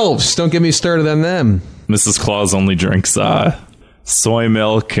 Yes. And the elves, don't get me started on them. Mrs. Claus only drinks soy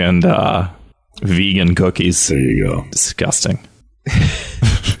milk and vegan cookies. There you go. Disgusting.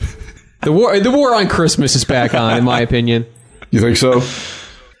 The war on Christmas is back on, in my opinion. You think so?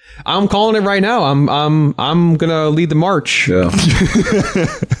 I'm calling it right now. I'm gonna lead the march. Yeah.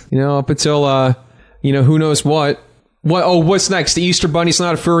 Up until who knows what. What's next? The Easter Bunny's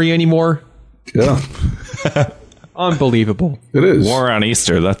not a furry anymore? Yeah. Unbelievable. It is. War on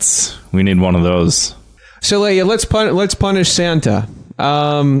Easter. We need one of those. So let's punish Santa.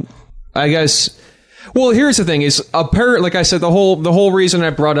 I guess. Well, here's the thing: is apparently, like I said, the whole reason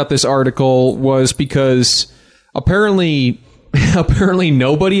I brought up this article was because apparently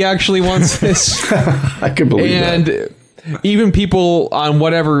nobody actually wants this. I can believe that. And even people on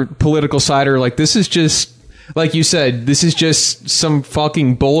whatever political side are like, this is just, like you said, this is just some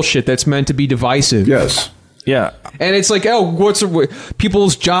fucking bullshit that's meant to be divisive. Yes. Yeah. And it's like,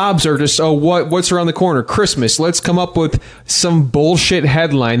 people's jobs are just, what's around the corner? Christmas. Let's come up with some bullshit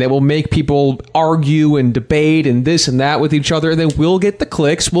headline that will make people argue and debate and this and that with each other. And then we'll get the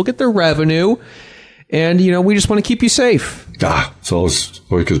clicks, we'll get the revenue. And, we just want to keep you safe. It's always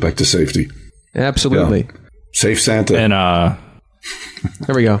goes back to safety. Absolutely. Yeah. Safe Santa. And,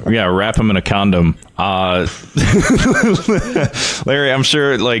 there we go. Yeah, wrap him in a condom. Larry, I'm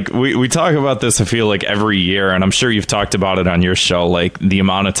sure, we talk about this, I feel like, every year, and I'm sure you've talked about it on your show, like, the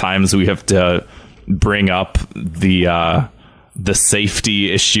amount of times we have to bring up the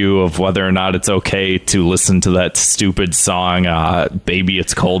safety issue of whether or not it's okay to listen to that stupid song, Baby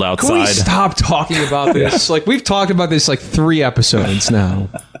It's Cold Outside. Can we stop talking about this? Like, we've talked about this, 3 episodes now.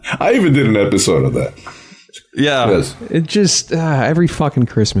 I even did an episode of that. Yeah. Yes. It just, every fucking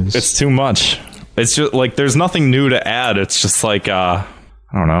Christmas. It's too much. It's just, there's nothing new to add. It's just I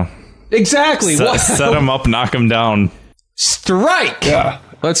don't know. Exactly. Set him up, knock him down. Strike! Yeah.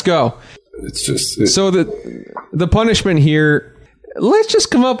 Let's go. It's just... So the punishment here, let's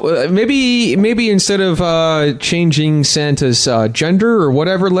just come up with, maybe instead of changing Santa's gender or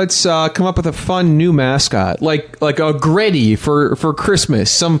whatever, let's come up with a fun new mascot, like a Gritty for Christmas,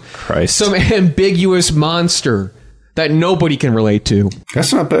 some ambiguous monster that nobody can relate to.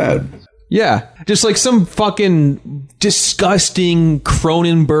 That's not bad. Yeah, just like some fucking disgusting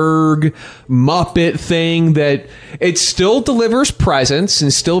Cronenberg Muppet thing that it still delivers presents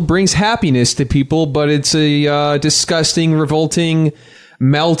and still brings happiness to people, but it's a disgusting, revolting,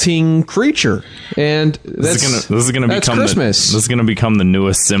 melting creature. And this is going to become Christmas. This is going to become the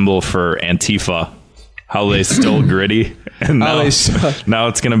newest symbol for Antifa. How they stole Gritty, and now it's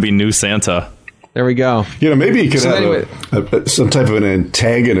going to be New Santa. There we go. Maybe you could have some type of an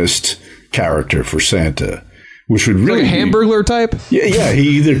antagonist character for Santa, which would really like a Hamburglar type. Yeah.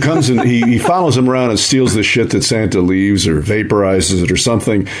 He either comes and he follows him around and steals the shit that Santa leaves or vaporizes it or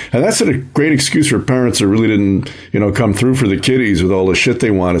something, and that's a great excuse for parents that really didn't come through for the kiddies with all the shit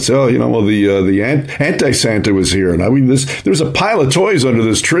they wanted. Say, the anti-Santa was here, and there's a pile of toys under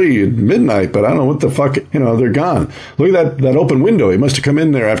this tree at midnight, but I don't know what the fuck, they're gone. Look at that open window. He must have come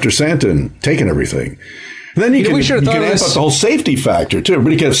in there after Santa and taken everything. And then you can amp up the whole safety factor, too.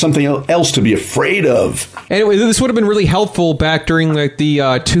 Everybody can have something else to be afraid of. Anyway, this would have been really helpful back during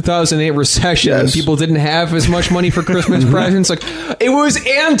the 2008 recession. Yes. People didn't have as much money for Christmas presents. It was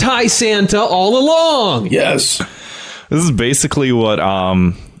anti-Santa all along. Yes. This is basically what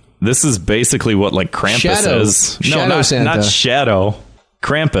Krampus is. Shadow Santa. Not Shadow.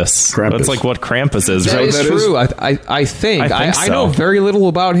 Krampus. Krampus. That's like what Krampus is, That right? is that true. I think. I know very little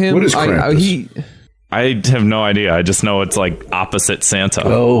about him. What is Krampus? I have no idea. I just know it's like opposite Santa.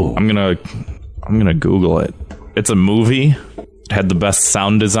 Oh. I'm gonna Google it. It's a movie. It had the best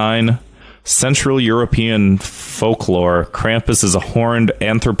sound design. Central European folklore. Krampus is a horned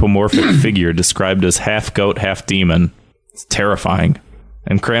anthropomorphic figure described as half goat, half demon. It's terrifying.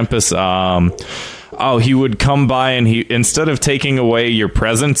 And Krampus, he would come by and he, instead of taking away your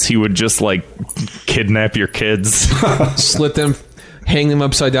presents, he would just like kidnap your kids. Slit them, hang them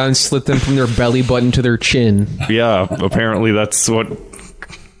upside down, slit them from their belly button to their chin. Yeah, apparently that's what.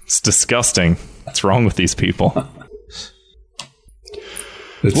 It's disgusting. What's wrong with these people?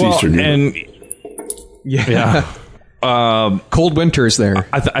 It's Eastern Europe. And Yeah. Cold winters there.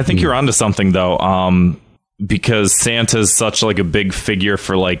 I think you're onto something though. Because Santa's such like a big figure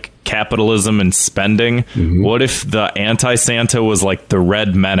for like capitalism and spending. What if the anti-Santa was like the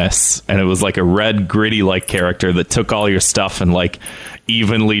Red Menace, and it was like a red gritty like character that took all your stuff and like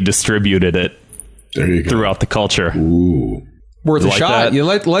evenly distributed it There you go. throughout the culture? Ooh. Worth a like shot. that? Yeah,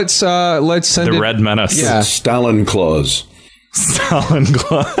 let's send The it. Red Menace. Yeah. Stalin Claus. Stalin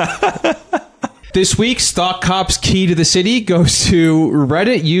Claus. This week, Stock Cop's key to the city goes to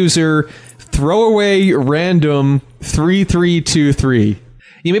Reddit user throwaway random 3323.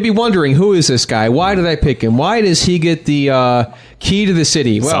 You may be wondering, who is this guy? Why did I pick him? Why does he get the key to the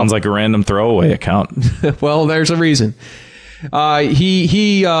city? Well, Sounds like a random throwaway account. well, there's a reason.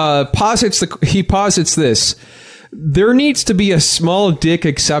 He posits this. There needs to be a small dick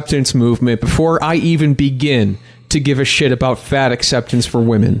acceptance movement before I even begin to give a shit about fat acceptance for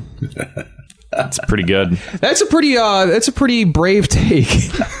women. It's pretty good. That's a pretty brave take.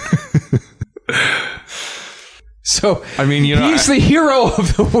 So I mean, you know, he's the hero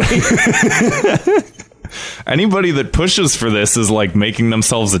of the week. Anybody that pushes for this is like making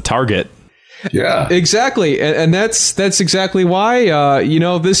themselves a target. Yeah. Exactly, and that's exactly why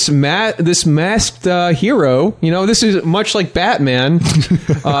this masked hero. This is much like Batman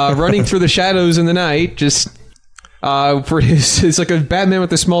running through the shadows in the night. Just for it's like a Batman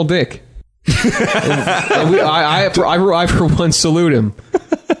with a small dick. I for one salute him.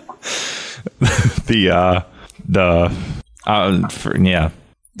 Yeah.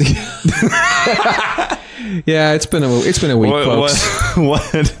 Yeah, it's been a week, folks.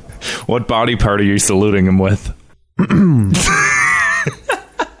 What body part are you saluting him with? I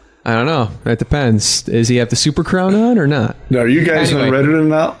don't know. That depends. Does he have the super crown on or not? Now, are you guys Anyway. on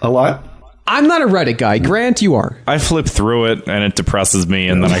Reddit a lot? I'm not a Reddit guy. Grant, you are. I flip through it and it depresses me,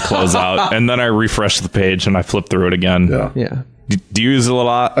 and then I close out, and then I refresh the page and I flip through it again. Yeah. Yeah. Do you use it a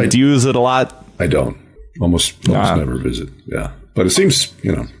lot? Do you use it a lot? I don't. Almost never visit. Yeah. But it seems,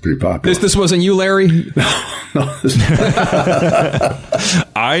 pretty popular. This wasn't you, Larry? No,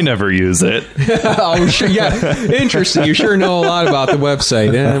 I never use it. Oh, sure. Yeah. Interesting. You sure know a lot about the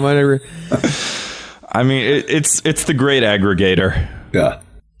website. Yeah, whatever. I mean, it's the great aggregator. yeah.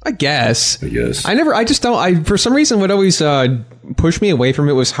 I guess. For some reason, what always pushed me away from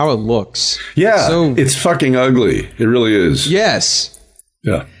it was how it looks. Yeah. So, it's fucking ugly. It really is. yes.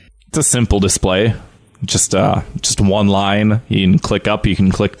 Yeah. It's a simple display. Just one line. You can click up, you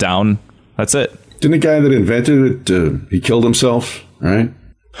can click down. That's it. Didn't the guy that invented it, he killed himself, right?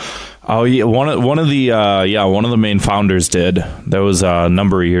 Oh yeah, one of the main founders did. That was a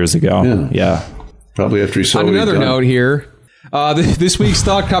number of years ago. Yeah. Probably after he saw On what he'd another done. note here, this week's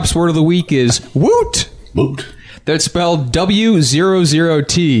Stock Cops word of the week is woot. Woot. That's spelled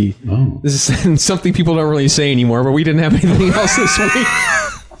W00T. Oh. This is something people don't really say anymore, but we didn't have anything else this week.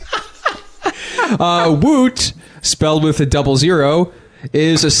 Woot, spelled with a 00,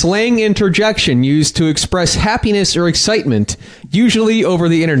 is a slang interjection used to express happiness or excitement, usually over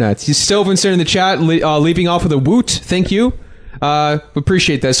the internet. Sylvanson in the chat leaving off with a woot. Thank you.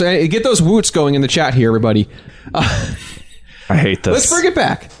 Appreciate that. So get those woots going in the chat here, everybody. I hate this. Let's bring it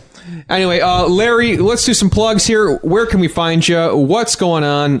back. Anyway, Larry, let's do some plugs here. Where can we find you? What's going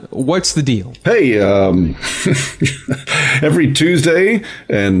on? What's the deal? Hey, every Tuesday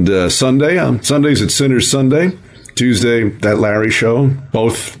and Sunday, Sundays at Sinner's Sunday, Tuesday, That Larry Show,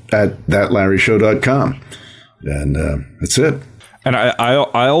 both at thatlarryshow.com. And that's it. And I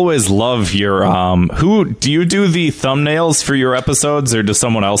always love your who do you do the thumbnails for your episodes, or does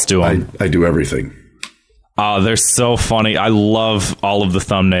someone else do them? I do everything. They're so funny. I love all of the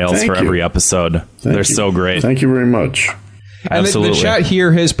thumbnails Thank for you. every episode. They're so great. Thank you very much. And Absolutely. the chat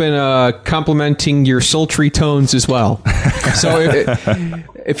here has been complimenting your sultry tones as well. So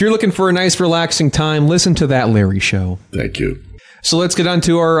if you're looking for a nice, relaxing time, listen to That Larry Show. Thank you. So let's get on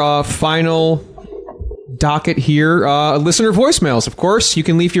to our final docket here. Listener voicemails, of course. You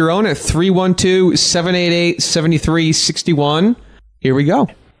can leave your own at 312-788-7361. Here we go.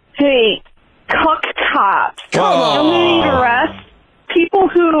 Hey, cuck cops. Come on. I'm going to arrest people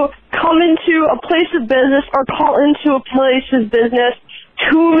who come into a place of business or call into a place of business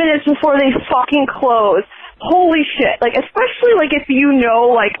 2 minutes before they fucking close. Holy shit. Like, especially, like, if you know,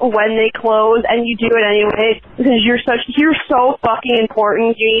 like, when they close and you do it anyway because you're so fucking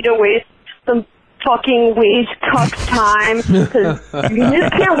important. You need to waste some fucking wage cuck's time because you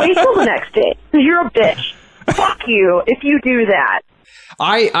just can't wait till the next day because you're a bitch. Fuck you if you do that.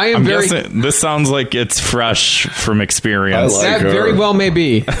 I'm guessing this sounds like it's fresh from experience. That very well may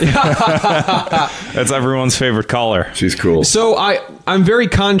be. That's everyone's favorite caller. She's cool. So I'm very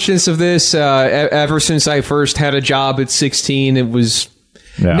conscious of this. Ever since I first had a job at 16, it was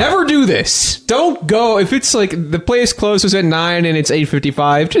never do this. Don't go if it's like the place closes at 9 and it's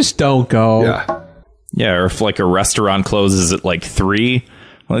 8:55. Just don't go. Yeah, or if like a restaurant closes at like 3.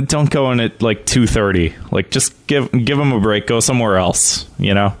 Well, don't go in at like 2:30. Like, just give them a break. Go somewhere else.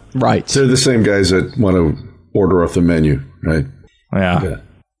 You know, right? They're the same guys that want to order off the menu, right? Yeah.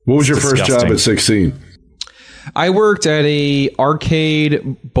 What was your first job at 16? I worked at a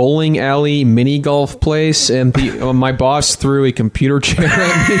arcade bowling alley mini golf place, and my boss threw a computer chair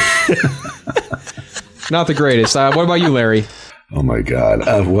at me. Not the greatest. What about you, Larry? Oh my God!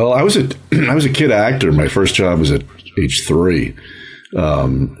 Well, I was a kid actor. My first job was at age 3.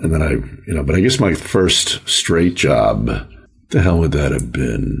 And then but I guess my first straight job, the hell would that have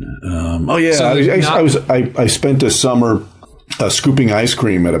been? I spent a summer scooping ice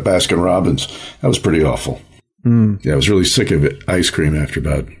cream at a Baskin Robbins. That was pretty awful. Yeah, I was really sick of it, ice cream after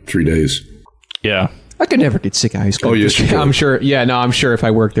about 3 days. Yeah. I could never get sick of ice cream. Oh, yes, you could. I'm sure. Yeah, no, I'm sure if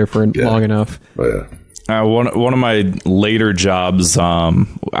I worked there for long enough. Oh, yeah. One of my later jobs,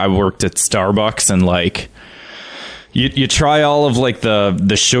 I worked at Starbucks, and like, You try all of like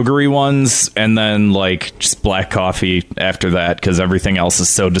the sugary ones and then like just black coffee after that because everything else is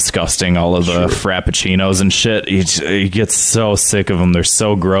so disgusting. All of the frappuccinos and shit. You get so sick of them. They're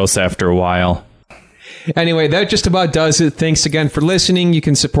so gross after a while. Anyway, that just about does it. Thanks again for listening. You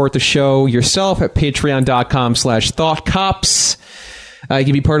can support the show yourself at patreon.com/thoughtcops. You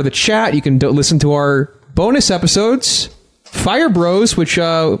can be part of the chat. You can listen to our bonus episodes, Fire Bros, which we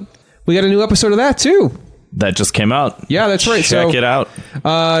got a new episode of that too. That just came out. Yeah, that's right. Check it out.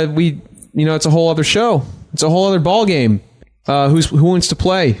 It's a whole other show. It's a whole other ball game. Who wants to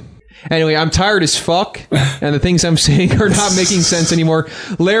play? Anyway, I'm tired as fuck, and the things I'm saying are not making sense anymore.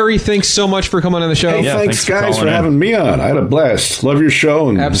 Larry, thanks so much for coming on the show. Hey, thanks guys for having me on. I had a blast. Love your show,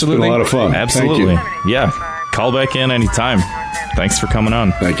 and absolutely. It's been a lot of fun. Absolutely. Thank you. Yeah. Call back in anytime. Thanks for coming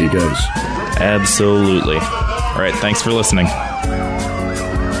on. Thank you, guys. Absolutely. All right. Thanks for listening.